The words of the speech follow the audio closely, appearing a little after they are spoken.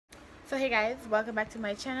So hey guys, welcome back to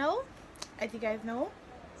my channel. As you guys know,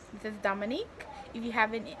 this is Dominique. If you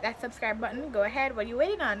haven't hit that subscribe button, go ahead. What are you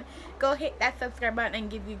waiting on? Go hit that subscribe button and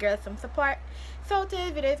give you girls some support. So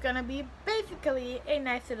today's video is gonna be basically a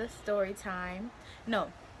nice little story time.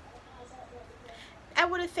 No, I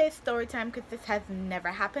wouldn't say story time because this has never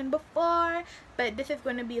happened before, but this is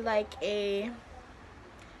gonna be like a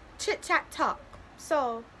chit chat talk.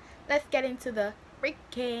 So let's get into the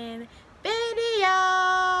freaking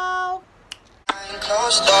video.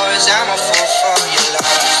 Closed doors, I'm a fool for your love.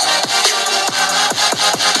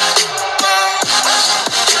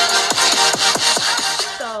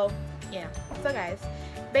 So yeah, so guys,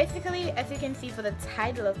 basically, as you can see for the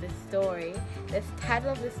title of this story, the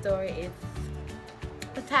title of this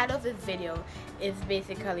video is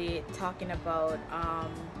basically talking about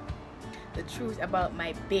the truth about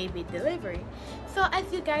my baby delivery. So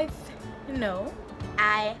as you guys know,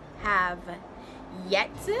 I have yet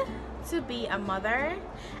to be a mother,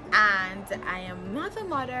 and I am not a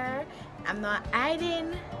mother. I'm not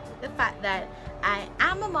hiding the fact that I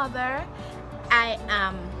am a mother. I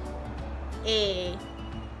am a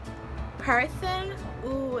person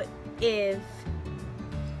who is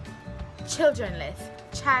childrenless,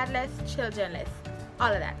 childrenless,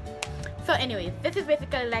 all of that. So anyways, this is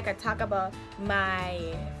basically like a talk about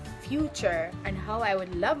my future and how I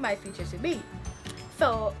would love my future to be.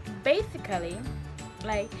 So basically,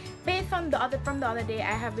 like based on from the other day,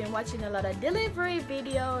 I have been watching a lot of delivery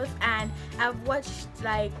videos, and I've watched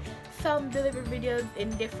like some delivery videos in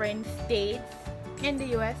different states in the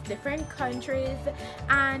US, different countries,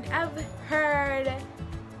 and I've heard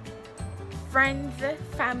friends,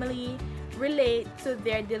 family relate to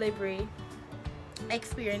their delivery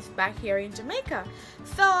experience back here in Jamaica.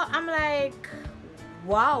 So I'm like,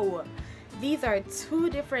 wow, these are two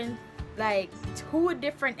different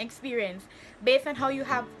experience based on how you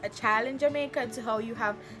have a child in Jamaica to how you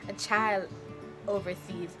have a child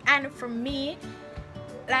overseas. And for me,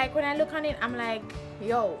 like when I look on it, I'm like,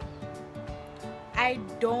 yo, I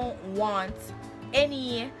don't want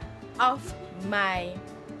any of my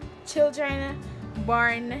children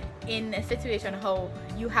born in a situation how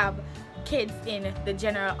you have kids in the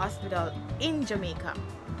general hospital in Jamaica.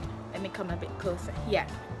 Let me come a bit closer. Yeah,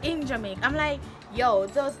 in Jamaica. I'm like, yo,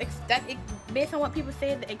 based on what people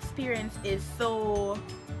say, the experience is so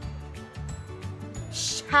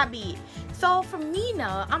shabby. So for me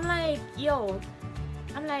now, I'm like, yo,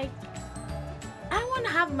 I want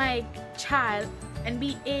to have my child and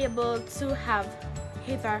be able to have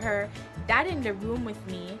his or her dad in the room with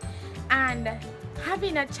me. And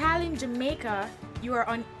having a child in Jamaica, you are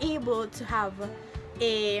unable to have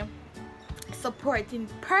a supporting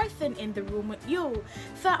person in the room with you.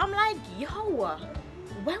 So I'm like, yo,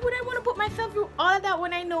 why would I want to put myself through all of that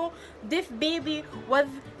when I know this baby was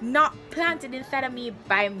not planted inside of me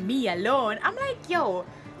by me alone? I'm like, yo,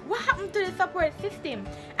 what happened to the support system?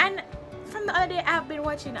 And from the other day, I've been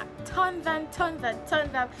watching tons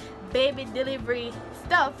of baby delivery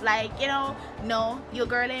stuff. Like, you know, no, your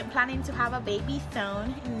girl ain't planning to have a baby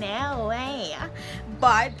soon, no way.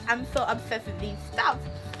 But I'm so obsessed with these stuff.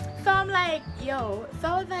 So I'm like, yo, so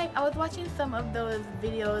I was watching some of those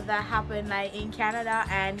videos that happen like in Canada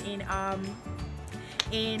and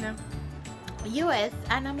in US,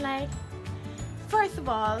 and I'm like, first of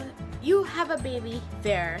all, you have a baby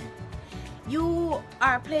there, you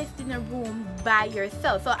are placed in a room by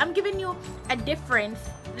yourself. So I'm giving you a difference.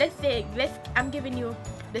 I'm giving you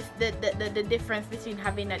this the difference between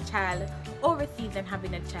having a child overseas and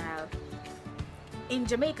having a child in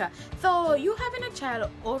Jamaica. So you having a child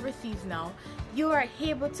overseas now, you are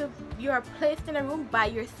placed in a room by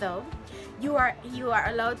yourself. You are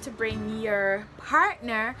allowed to bring your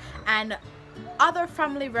partner and other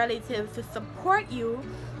family relatives to support you,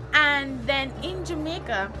 and then in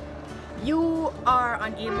Jamaica you are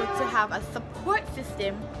unable to have a support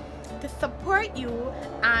system to support you,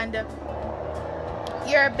 and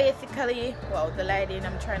you're basically, well, the lighting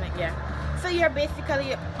I'm trying to get, so you're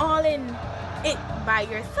basically all in it by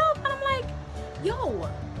yourself. And I'm like, yo,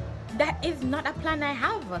 that is not a plan I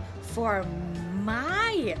have for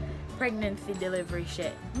my pregnancy delivery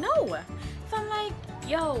shit. No. So I'm like,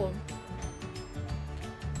 yo,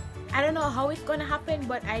 I don't know how it's gonna happen,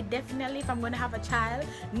 but I definitely, if I'm gonna have a child,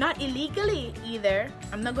 not illegally either,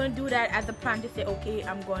 I'm not gonna do that as a plan to say, okay,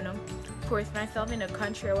 I'm gonna force myself in a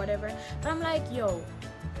country or whatever. But I'm like, yo,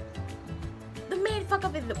 the main fuck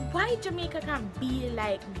up is why Jamaica can't be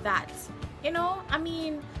like that. You know, I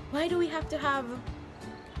mean, why do we have to have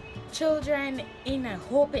children in a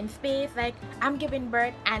open space? Like, I'm giving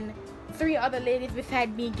birth and 3 other ladies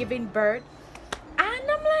beside me giving birth, and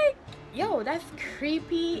I'm like, yo, that's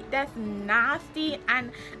creepy, that's nasty.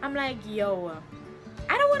 And I'm like, yo,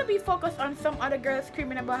 I don't want to be focused on some other girl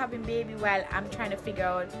screaming about having baby while I'm trying to figure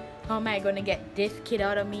out how am I gonna get this kid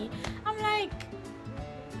out of me. I'm like,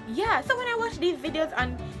 yeah. So when I watch these videos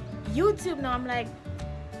on YouTube now, I'm like,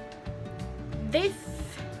 this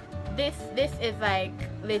is like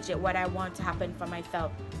legit what I want to happen for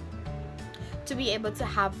myself, to be able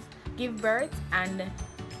to give birth and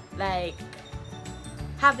like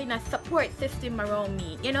having a support system around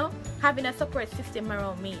me, you know, having a support system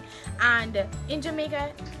around me. And in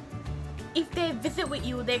Jamaica, if they visit with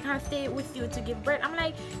you, they can stay with you to give birth. I'm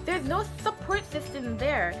like, there's no support system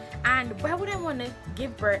there, and why would I want to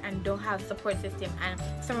give birth and don't have support system and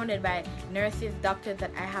surrounded by nurses, doctors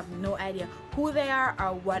that I have no idea who they are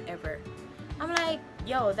or whatever. I'm like,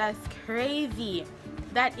 yo, that's crazy.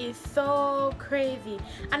 That is so crazy.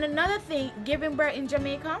 And another thing, giving birth in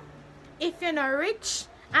Jamaica, if you're not rich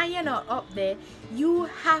and you're not up there, you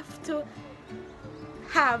have to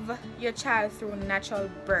have your child through natural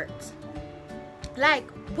birth. Like,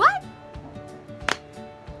 what?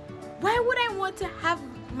 Why would I want to have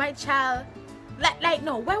my child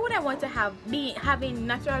no, why would I want to having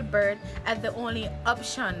natural birth as the only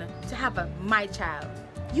option to have my child?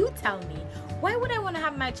 You tell me. Why would I want to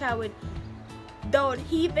have my child without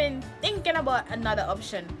even thinking about another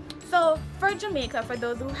option? So for Jamaica, for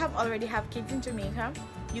those who already have kids in Jamaica,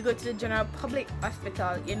 you go to the general public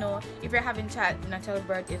hospital. You know, if you're having child, natural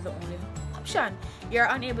birth is the only option. You're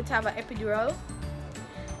unable to have an epidural.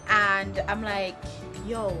 And I'm like,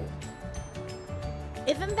 yo,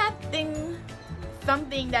 isn't that thing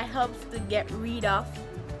something that helps to get rid of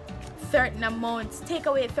certain amounts, take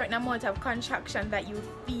away a certain amount of contraction that you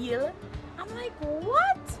feel? I'm like,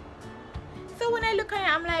 what? So when I look at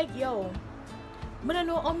it, I'm like, yo, I don't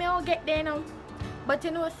know how I'll get there now. But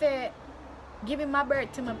you know, say, giving my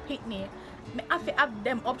birth to my pitney, I have to have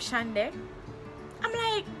them option there. I'm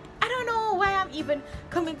like, I don't know why I'm even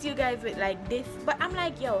coming to you guys with like this, but I'm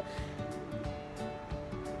like, yo,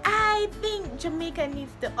 I think Jamaica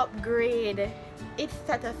needs to upgrade its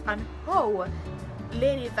status on how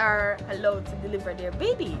ladies are allowed to deliver their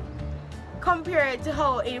baby compared to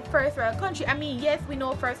how in first world country. I mean, yes, we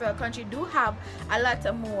know first world country do have a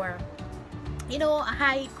lot more, you know,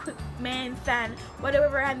 high equipment and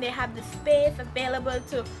whatever, and they have the space available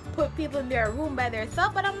to put people in their room by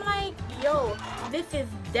themselves. But I'm like, yo, this is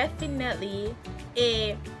definitely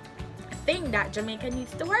a thing that Jamaica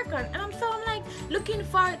needs to work on. And I'm like looking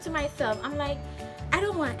forward to myself. I'm like, I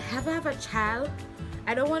don't want to have a child.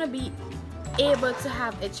 I don't want to be able to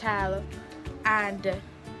have a child and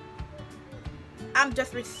I'm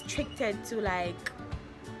just restricted to like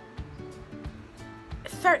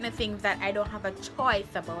certain things that I don't have a choice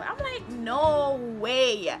about. I'm like, no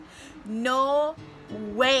way, no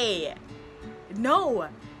way, no.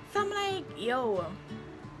 So I'm like, yo,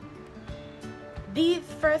 these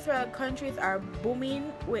first world countries are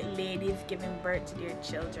booming with ladies giving birth to their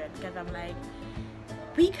children, because I'm like,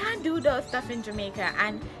 we can't do those stuff in Jamaica.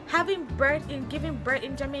 And giving birth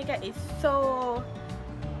in Jamaica is so,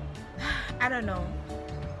 I don't know,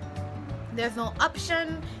 there's no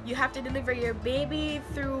option. You have to deliver your baby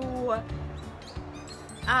through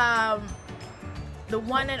the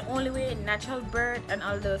one and only way, natural birth and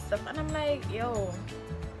all those stuff. And I'm like, yo,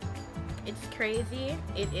 it's crazy.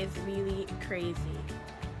 It is really crazy.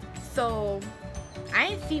 So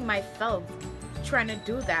I see myself trying to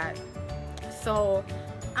do that. So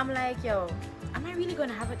I'm like, yo, am I really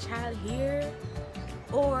gonna have a child here,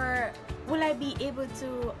 or will I be able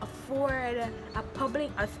to afford a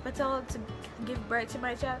public hospital to give birth to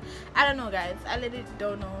my child? I don't know, guys. I literally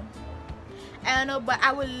don't know. I don't know, but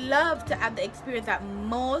I would love to have the experience that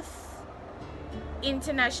most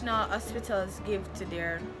international hospitals give to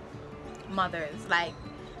their mothers. Like,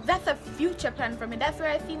 that's a future plan for me. That's where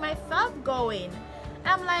I see myself going. And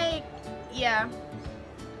I'm like, yeah.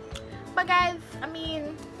 But guys, I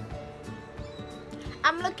mean,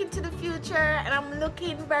 I'm looking to the future, and I'm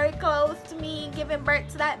looking very close to me giving birth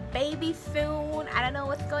to that baby soon. I don't know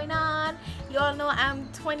what's going on. You all know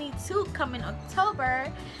I'm 22 coming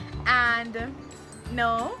October, and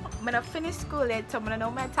no, I'm gonna finish school yet, so I'm gonna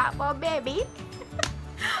know my top about baby.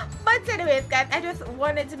 But anyways, guys, I just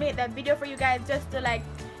wanted to make that video for you guys, just to like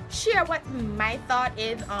share what my thought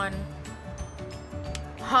is on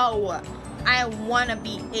how I want to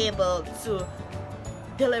be able to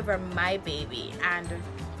deliver my baby. And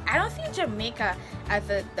I don't see Jamaica as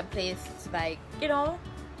the place, like, you know,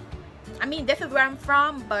 I mean, this is where I'm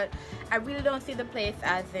from, but I really don't see the place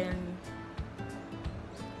as in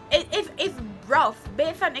it's rough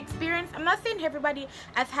based on experience. I'm not saying everybody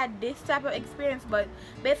has had this type of experience, but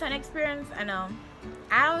based on experience, I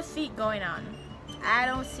don't see it going on. I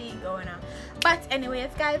don't see it going on. But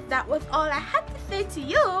anyways, guys, that was all I had to say to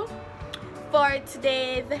you for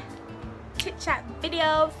today's chit chat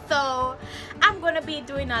video. So I'm gonna be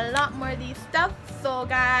doing a lot more of these stuff. So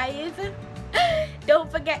guys, don't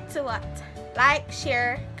forget to what? Like,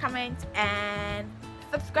 share, comment, and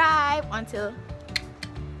subscribe. Until